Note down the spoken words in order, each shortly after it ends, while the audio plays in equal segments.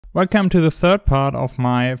Welcome to the third part of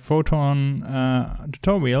my photon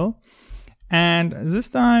tutorial. And this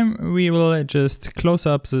time we will just close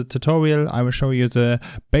up the tutorial. I will show you the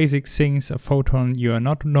basic things of photon you are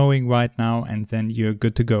not knowing right now, and then you're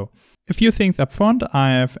good to go. A few things up front. I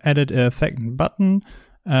have added a second button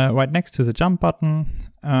right next to the jump button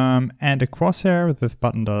and a crosshair. This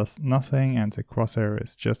button does nothing and the crosshair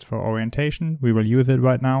is just for orientation. We will use it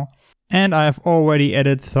right now. And I have already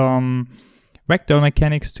added some ragdoll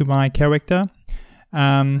mechanics to my character.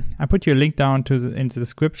 I put you a link down in the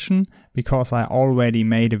description because I already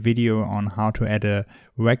made a video on how to add a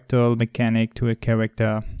ragdoll mechanic to a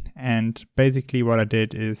character. And basically what I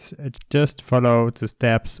did is just follow the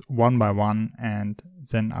steps one by one, and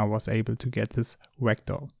then I was able to get this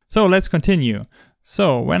ragdoll. So let's continue.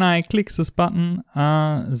 So when I click this button,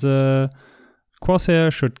 the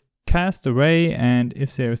crosshair should cast a ray, and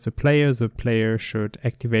if there is a player, the player should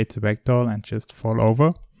activate the ragdoll and just fall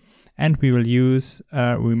over. And we will use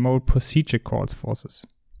remote procedure calls for this.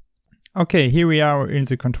 Okay, here we are in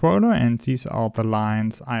the controller, and these are the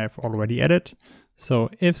lines I have already added. So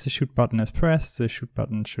if the shoot button is pressed, the shoot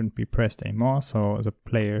button shouldn't be pressed anymore. So the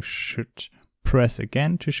player should press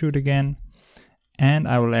again to shoot again. And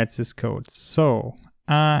I will add this code. So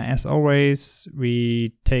as always,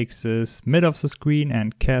 we take this mid of the screen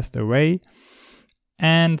and cast a ray.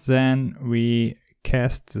 And then we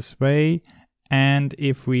cast this ray. And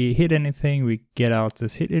if we hit anything, we get out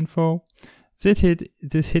this hit info.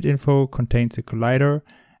 This hit info contains a collider.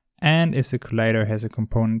 And if the collider has a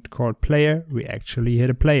component called player, we actually hit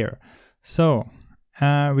a player. So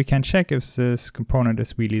we can check if this component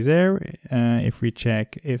is really there. If we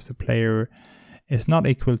check if the player is not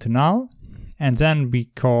equal to null, and then we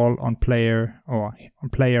call on player or on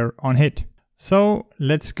player on hit. So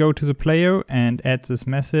let's go to the player and add this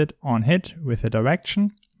method on hit with a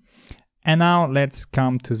direction. And now let's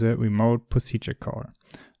come to the remote procedure call.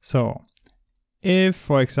 So if,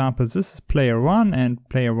 for example, this is player 1 and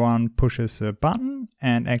player 1 pushes a button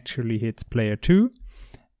and actually hits player 2,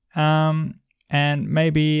 and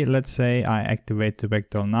maybe let's say I activate the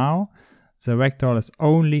ragdoll now. The ragdoll is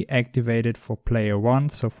only activated for player 1,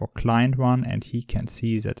 so for client 1, and he can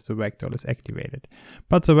see that the ragdoll is activated.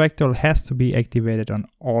 But the ragdoll has to be activated on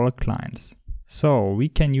all clients. So we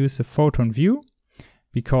can use the photon view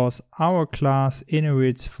because our class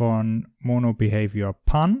inherits from mono behavior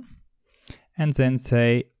pun, and then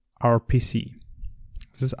say RPC.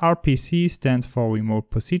 This RPC stands for remote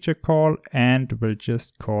procedure call and will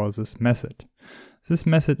just call this method. This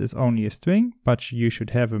method is only a string, but you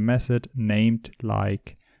should have a method named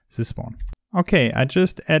like this one. Okay, I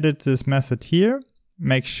just added this method here.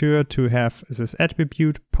 Make sure to have this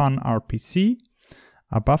attribute pun RPC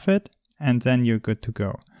above it, and then you're good to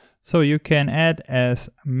go. So you can add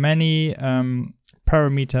as many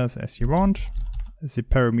parameters as you want. The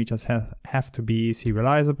parameters have to be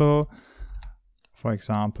serializable. For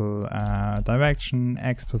example, direction,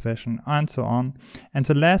 X position, and so on. And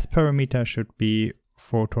the last parameter should be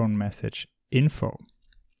photon message info.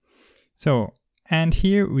 So, and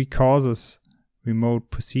here we call this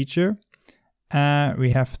remote procedure.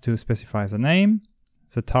 We have to specify the name,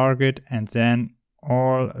 the target, and then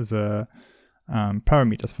all the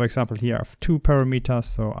parameters. For example, here I have 2 parameters,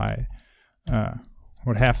 so I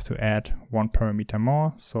would have to add 1 parameter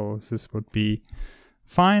more. So this would be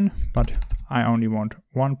fine, but I only want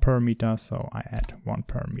 1 parameter, so I add 1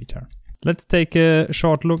 parameter. Let's take a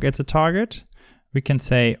short look at the target. We can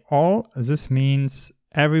say all. This means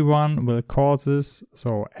everyone will call this,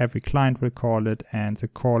 so every client will call it and the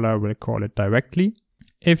caller will call it directly.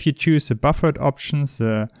 If you choose the buffered options,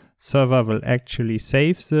 the server will actually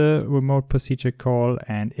save the remote procedure call,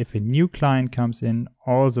 and if a new client comes in,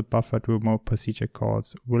 all the buffered remote procedure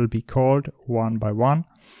calls will be called one by one.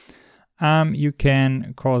 You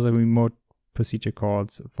can call the remote procedure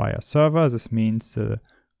calls via server. This means the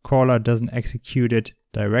caller doesn't execute it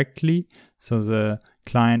directly, so the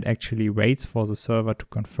client actually waits for the server to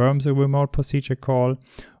confirm the remote procedure call.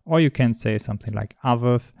 Or you can say something like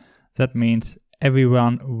others. That means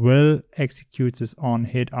everyone will execute this on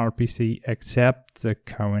hit RPC except the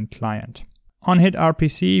current client. On hit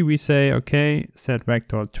RPC we say okay, set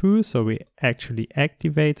ragdoll true, so we actually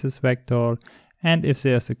activate this ragdoll, and if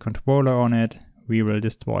there's a controller on it, we will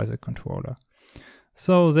destroy the controller.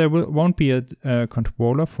 So there won't be a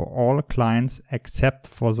controller for all clients except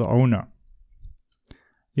for the owner.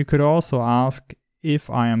 You could also ask, if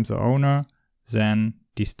I am the owner, then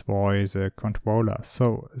destroy the controller.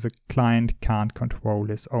 So the client can't control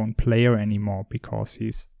his own player anymore because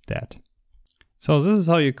he's dead. So this is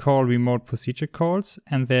how you call remote procedure calls.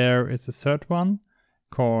 And there is a third one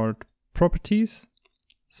called properties.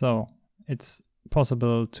 So it's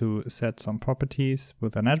possible to set some properties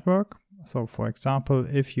with a network. So for example,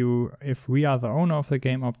 if we are the owner of the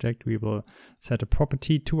game object, we will set a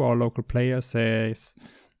property to our local player, says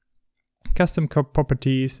custom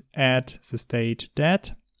properties add the state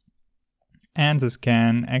that, and this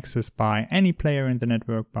can access by any player in the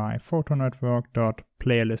network by photon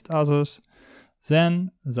network.playerListOthers,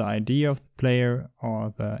 then the ID of the player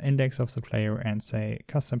or the index of the player, and say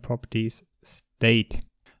custom properties state.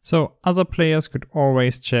 So other players could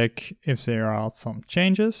always check if there are some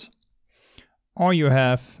changes, or you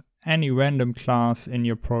have any random class in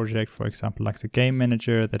your project, for example like the game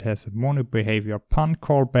manager that has a mono behavior pun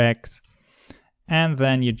callbacks, and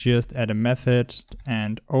then you just add a method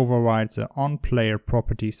and override the onPlayer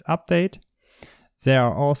properties update. There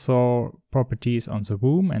are also properties on the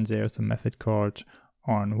room, and there's a method called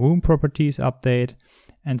onRoom properties update,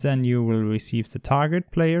 and then you will receive the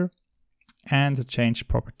target player and the change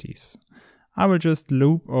properties. I will just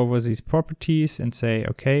loop over these properties and say,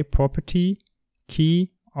 okay, property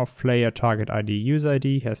key of player target ID user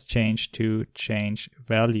ID has changed to change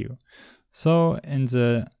value. So in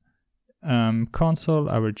the console,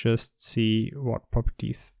 I will just see what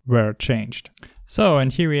properties were changed. So,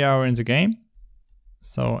 and here we are in the game.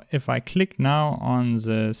 So if I click now on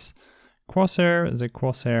this crosshair, the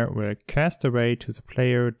crosshair will cast a ray to the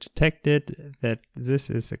player, detected that this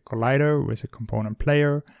is a collider with a component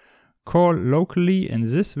player, call locally in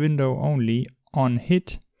this window only on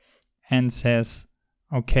hit, and says,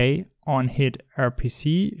 okay, on hit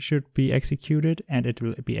RPC should be executed, and it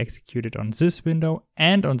will be executed on this window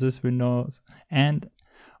and on this window, and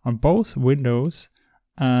on both windows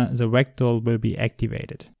the ragdoll will be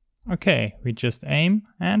activated. Okay, we just aim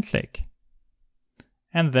and click.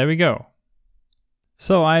 And there we go.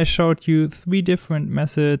 So I showed you 3 different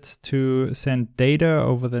methods to send data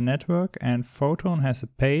over the network, and Photon has a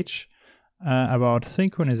page about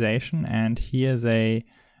synchronization, and here they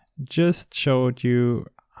just showed you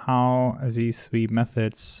how these 3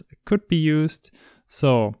 methods could be used.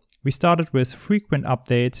 So we started with frequent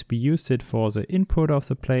updates. We used it for the input of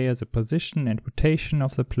the player, the position and rotation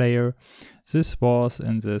of the player. This was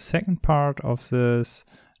in the second part of this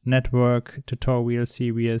network tutorial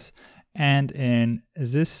series. And in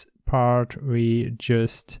this part, we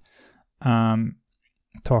just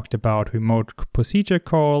talked about remote procedure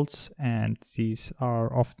calls, and these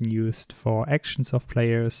are often used for actions of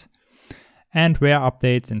players, and where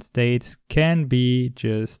updates and states can be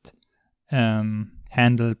just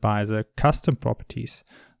handled by the custom properties.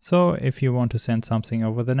 So if you want to send something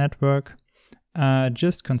over the network,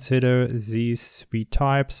 just consider these 3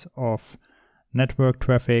 types of network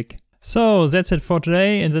traffic. So that's it for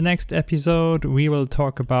today. In the next episode, we will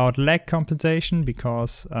talk about lag compensation,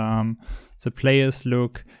 because the players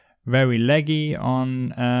look very laggy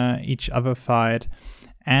on each other side,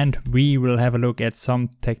 and we will have a look at some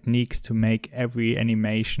techniques to make every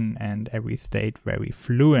animation and every state very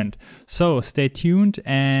fluent. So stay tuned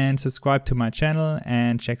and subscribe to my channel,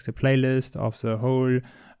 and check the playlist of the whole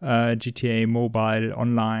GTA Mobile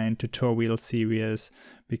online tutorial series,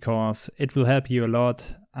 because it will help you a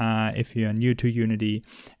lot if you're new to Unity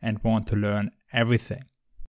and want to learn everything.